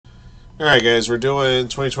Alright guys, we're doing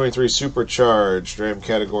 2023 Supercharged RAM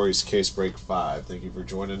Categories Case Break 5. Thank you for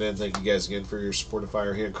joining in. Thank you guys again for your support of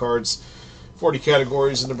Firehand cards. 40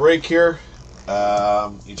 categories in the break here.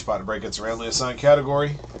 Each pot of break gets a randomly assigned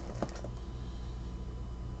category.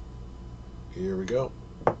 Here we go.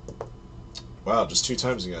 Wow, just 2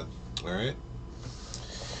 times again. Alright.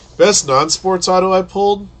 Best non-sports auto I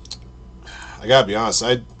pulled? I gotta be honest,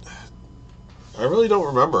 I really don't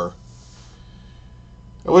remember.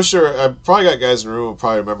 I probably got guys in the room who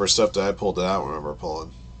probably remember stuff that I pulled that I don't remember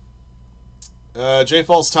pulling. J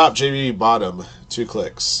Falls top, JB bottom. 2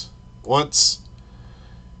 clicks. Once.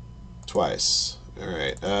 Twice.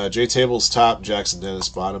 Alright. J Tables top, Jackson Dennis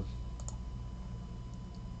bottom.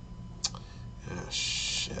 Ah,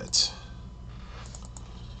 shit.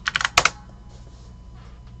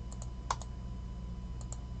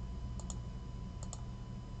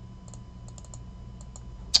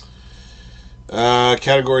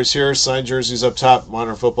 Categories here. Signed jerseys up top,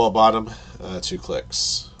 modern football bottom. 2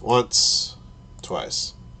 clicks. Once.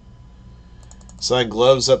 Twice. Signed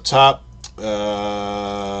gloves up top.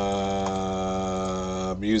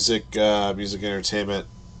 Music entertainment.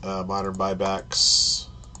 Modern buybacks.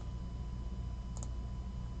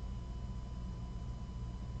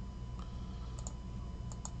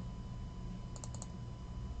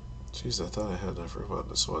 Jeez, I thought I had enough room on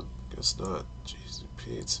this one. Guess not. Jeez,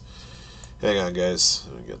 Pete. Hang on, guys.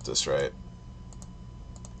 Let me get this right.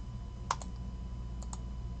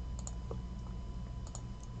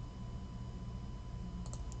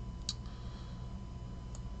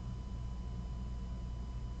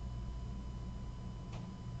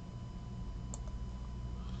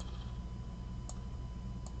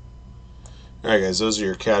 Alright, guys. Those are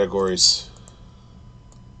your categories.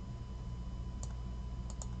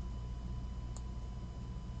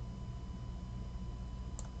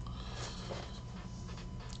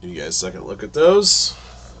 Give you guys a second look at those.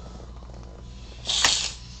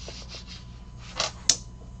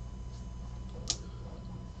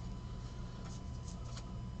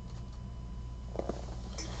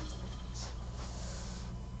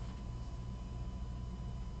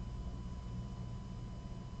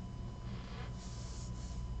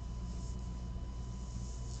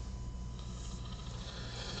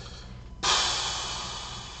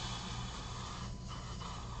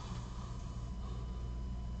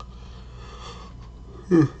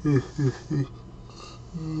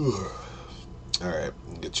 Alright,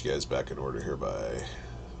 get you guys back in order here by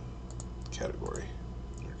category.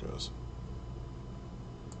 There it goes.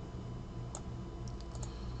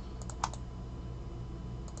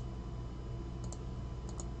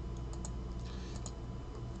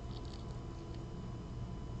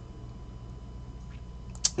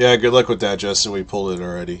 Yeah, good luck with that, Justin. We pulled it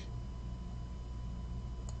already.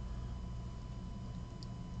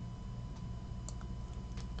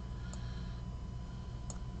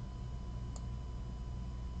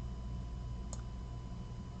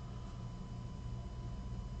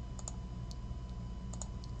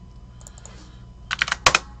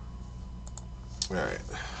 All right.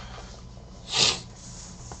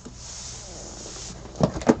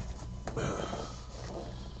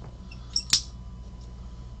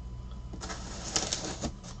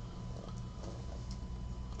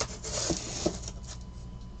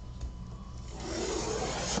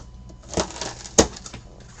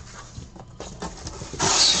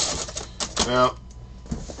 Now,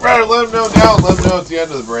 rather let him know now, let him know at the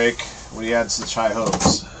end of the break when he had such high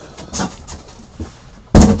hopes.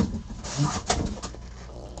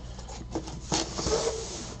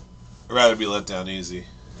 I'd rather be let down easy.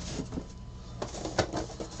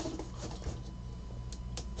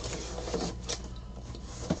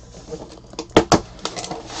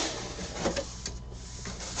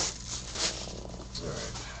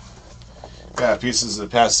 Alright. Got pieces of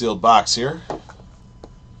the past sealed box here.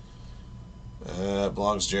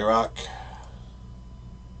 Belongs to J-Rock.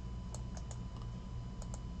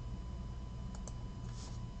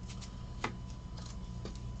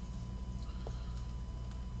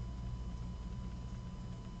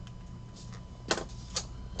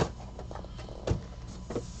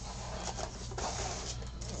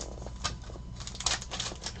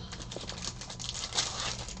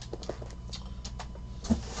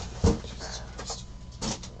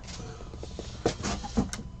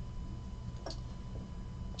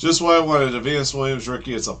 Just what I wanted, a Venus Williams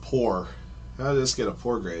rookie. It's a poor. How did this get a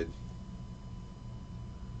poor grade?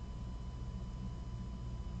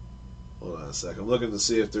 Hold on a sec. I'm looking to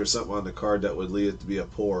see if there's something on the card that would lead it to be a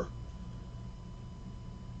poor.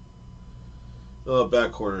 Well,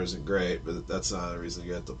 back corner isn't great, but that's not a reason to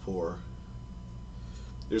get the poor.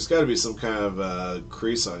 There's got to be some kind of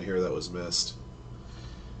crease on here that was missed.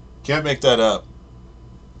 Can't make that up.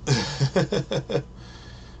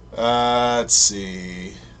 Let's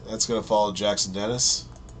see. That's going to follow Jackson Dennis.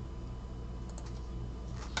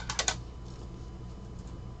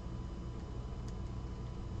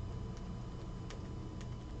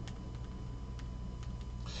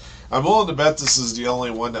 I'm willing to bet this is the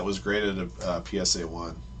only one that was graded a PSA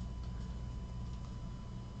 1.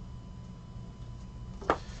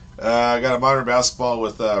 I got a modern basketball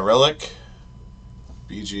with Relic.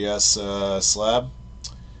 BGS slab.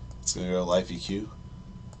 It's going to go Life EQ.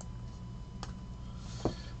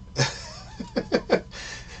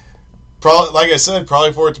 Probably, like I said,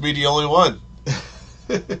 probably for it to be the only one.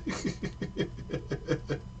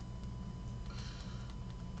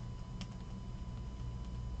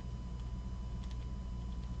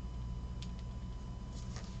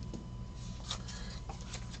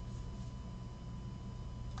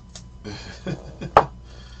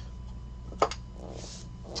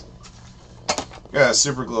 Got a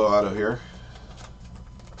Super Glow Auto here.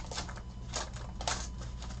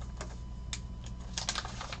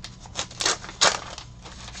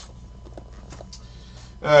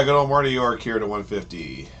 Good old Marty York here to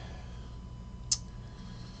 150.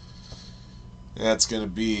 That's going to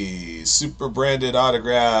be Super Branded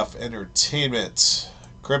Autograph Entertainment.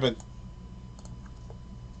 Cribbin.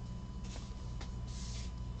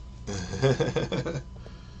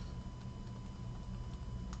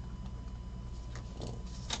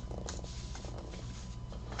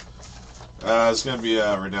 It's going to be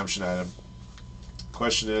a redemption item.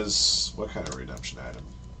 Question is, what kind of redemption item?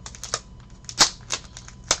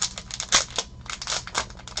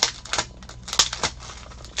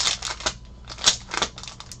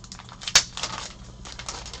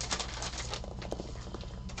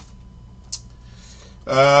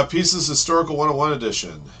 Pieces Historical 101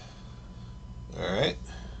 edition. Alright.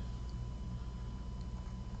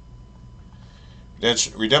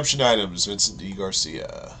 Redemption items, Vincent D.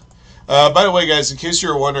 Garcia. By the way, guys, in case you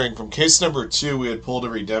were wondering, from case number 2, we had pulled a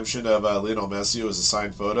redemption of Lionel Messi. It was a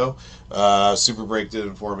signed photo. Super Break did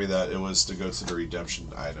inform me that it was to go to the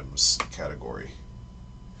redemption items category.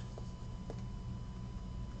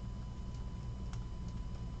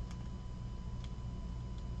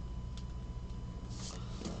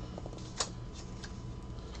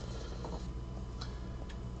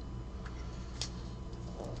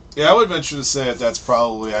 Yeah, I would venture to say that that's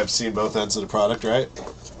probably, I've seen both ends of the product, right?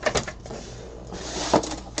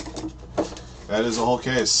 That is a whole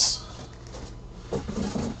case.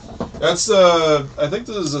 That's, I think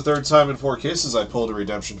this is the third time in 4 cases I pulled a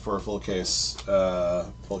redemption for a full case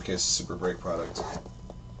of Super Break product.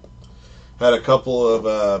 Had a couple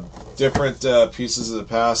of different pieces of the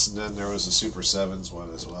past, and then there was a Super 7s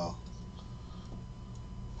one as well.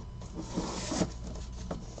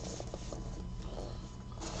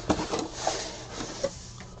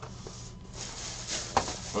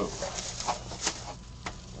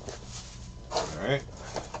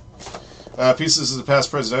 Pieces of the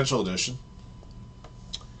Past Presidential Edition.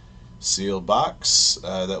 Sealed box.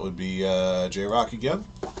 That would be J-Rock again.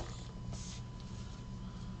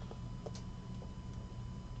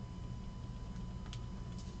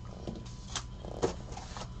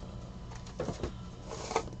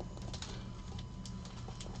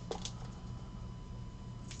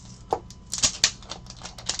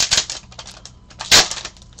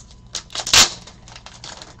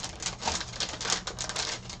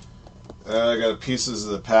 I got pieces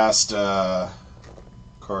of the past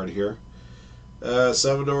card here.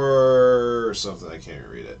 Salvador or something, I can't even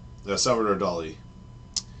read it. Salvador Dali.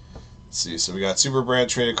 Let's see, so we got Super Brand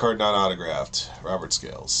traded card, not autographed. Robert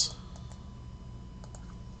Scales.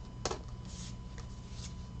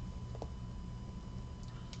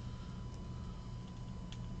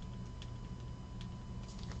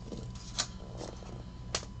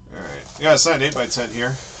 Alright, we got a signed 8x10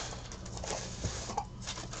 here.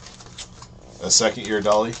 A second year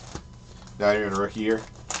Dolly. Now you're in a rookie year.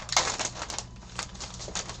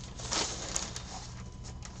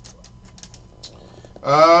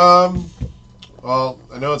 Well,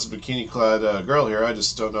 I know it's a bikini-clad girl here. I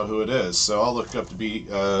just don't know who it is. So I'll look up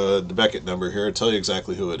the Beckett number here and tell you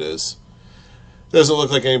exactly who it is. Doesn't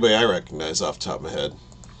look like anybody I recognize off the top of my head.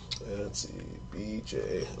 Let's see.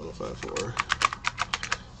 BJ054.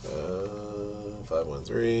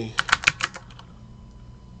 513.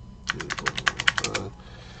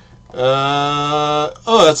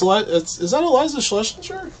 Oh, that's is that Eliza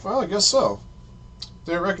Schlesinger? Well, I guess so.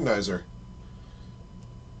 Didn't recognize her.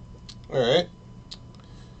 Alright.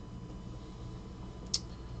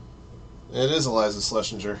 It is Eliza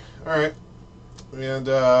Schlesinger. Alright. And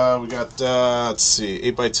we got, let's see,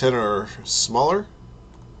 8x10 or smaller.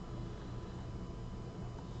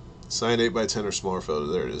 Signed 8x10 or smaller photo.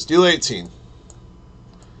 There it is. Deal 18.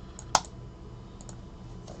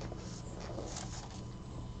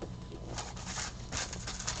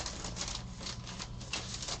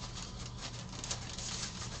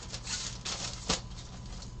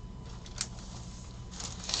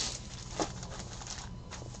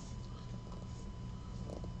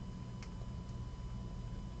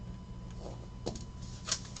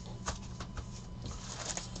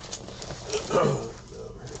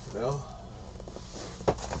 No.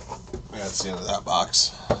 That's the end of that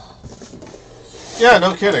box. Yeah,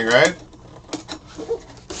 no kidding, right?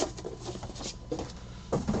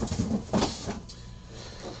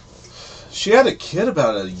 She had a kid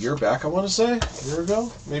about a year back, I want to say. A year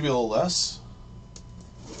ago? Maybe a little less.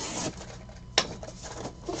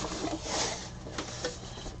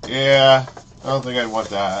 Yeah, I don't think I'd want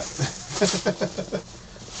that.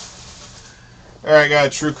 Alright, got a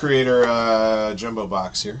True Creator jumbo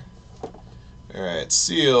box here. Alright,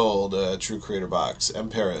 sealed True Creator box. M.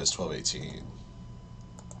 Perez, 1218.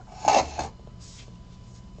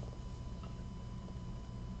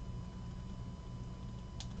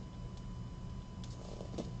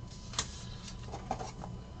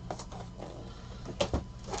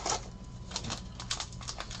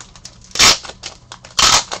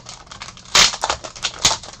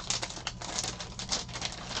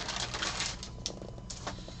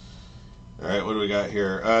 All right, what do we got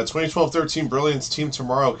here? 2012-13 Brilliance Team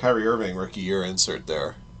Tomorrow, Kyrie Irving, rookie year insert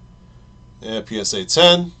there. Yeah, PSA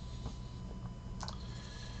 10.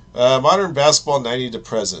 Modern Basketball 90 to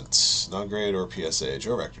present. Non-grade or PSA.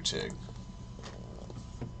 Joe Rector Tig.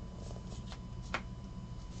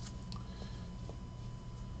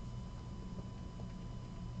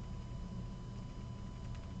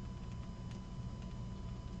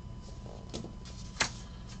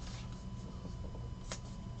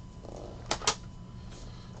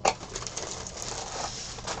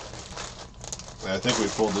 I think we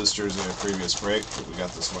pulled this jersey in a previous break, but we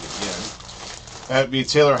got this one again. That'd be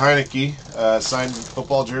Taylor Heineke, signed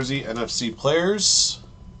football jersey, NFC players.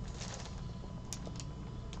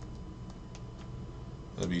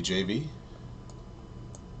 That'd be JV.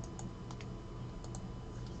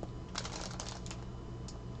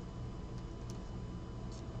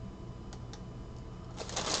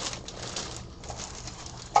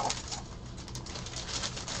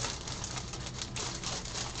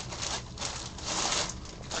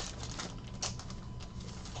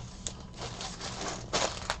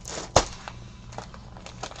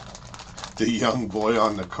 The young boy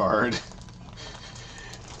on the card.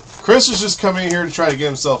 Chris is just coming here to try to get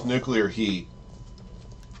himself nuclear heat.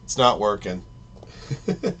 It's not working.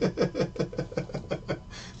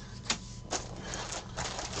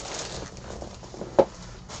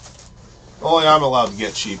 Only I'm allowed to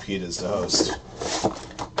get cheap heat as the host.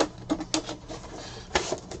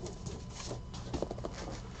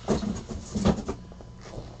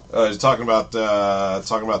 You're talking about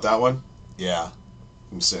that one? Yeah,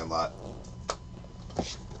 I'm saying a lot.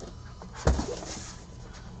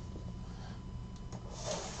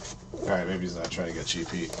 Alright, maybe he's not trying to get cheap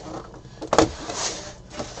heat.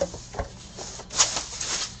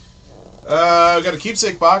 We got a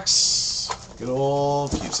keepsake box. Good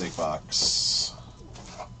old keepsake box.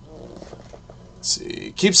 Let's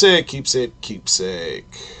see. Keepsake.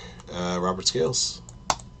 Robert Scales.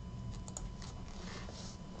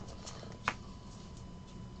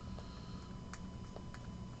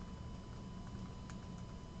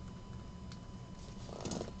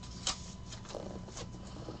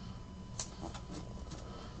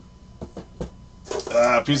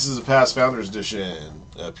 Pieces of Past Founders Edition.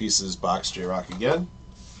 Pieces box J-Rock again.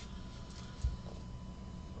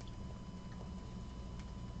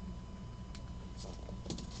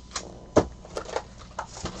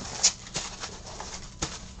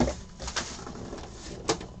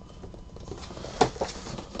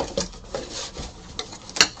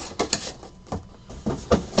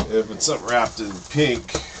 If it's something wrapped in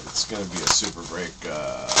pink, it's going to be a super break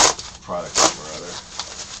product somewhere or other.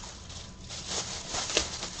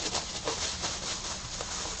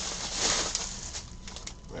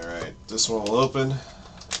 Alright, this one will open.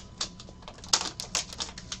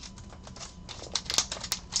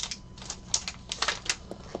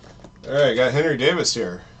 Alright, got Henry Davis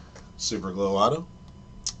here. Super Glow Auto.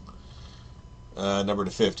 Number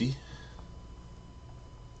to 50.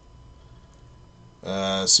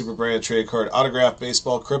 Super Brand Trade Card Autograph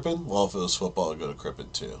Baseball Crippen. Well, if it was football, I'd go to Crippen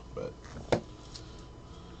too. But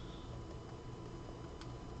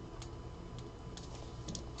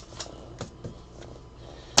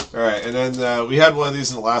right, and then we had one of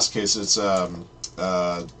these in the last case. It's some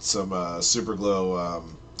Super Glow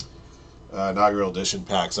inaugural edition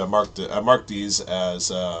packs. I marked these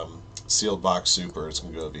as sealed box super. It's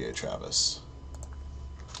going to go to VA Travis.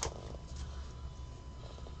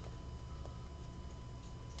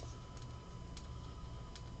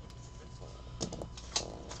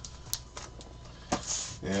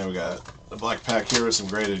 And we got the black pack here with some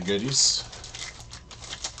graded goodies.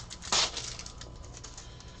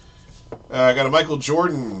 I got a Michael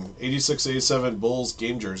Jordan 86-87 Bulls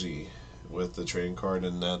game jersey with the trading card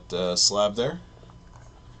in that slab there.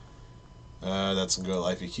 That's going to go to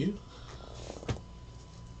Life EQ.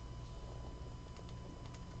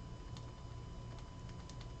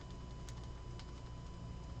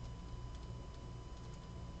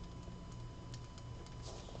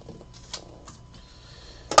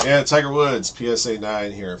 And Tiger Woods PSA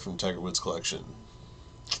 9 here from Tiger Woods collection.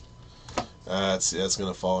 That's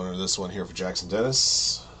going to fall under this one here for Jackson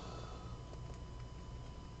Dennis.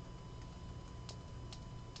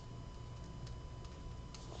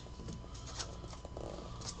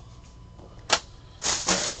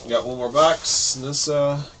 Right, got one more box in this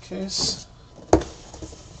case.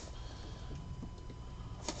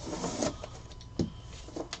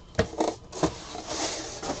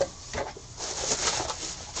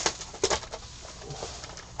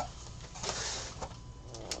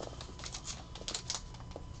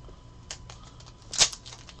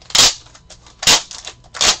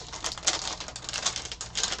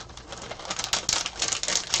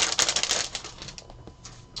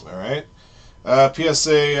 Alright.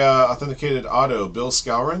 PSA authenticated auto, Bill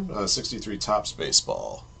Skowron, 63 Topps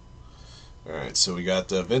baseball. Alright, so we got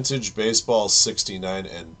the vintage baseball 69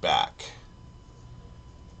 and back.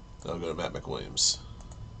 That'll go to Matt McWilliams.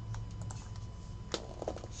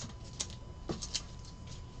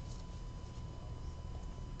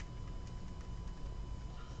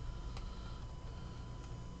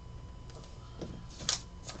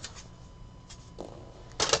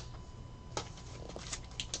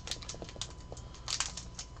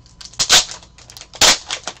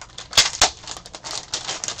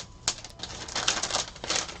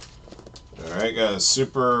 Alright, got a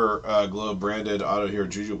Super Glow branded auto here,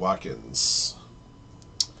 Juju Watkins.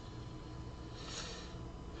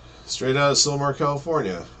 Straight out of Silmar,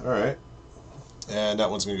 California. Alright. And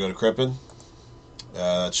that one's going to go to Crippen.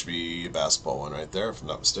 That should be a basketball one right there, if I'm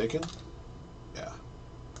not mistaken. Yeah.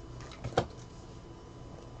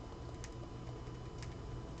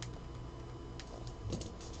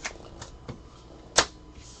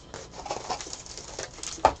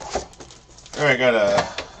 Alright, got a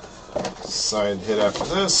signed hit after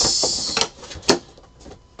this.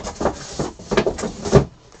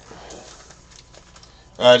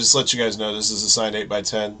 Just to let you guys know, this is a signed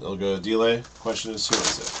 8x10. It'll go to delay. Question is, who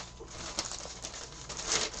is it?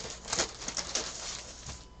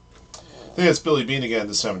 I think it's Billy Bean again,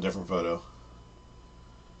 this time a different photo.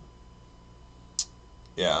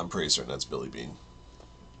 Yeah, I'm pretty certain that's Billy Bean.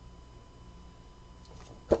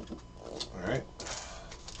 Alright.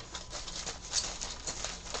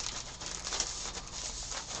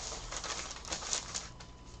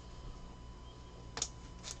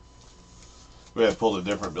 We had pulled a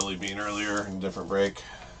different Billy Bean earlier in a different break.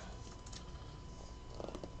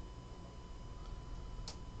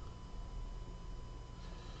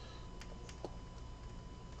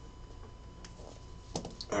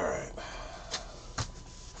 Alright.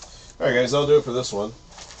 Alright guys, that'll do it for this one.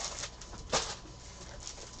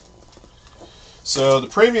 So the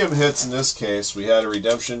premium hits in this case, we had a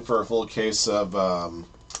redemption for a full case of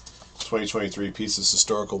 2023 Pieces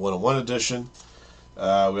Historical 101 edition.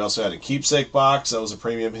 We also had a keepsake box. That was a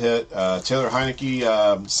premium hit. Taylor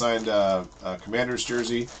Heineke signed Commander's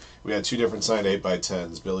jersey. We had two different signed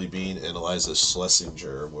 8x10s. Billy Bean and Eliza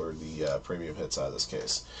Schlesinger were the premium hits out of this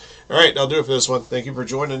case. All right, that'll do it for this one. Thank you for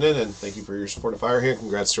joining in, and thank you for your support of Firehand.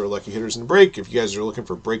 Congrats to our lucky hitters in the break. If you guys are looking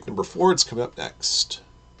for break number 4, it's coming up next.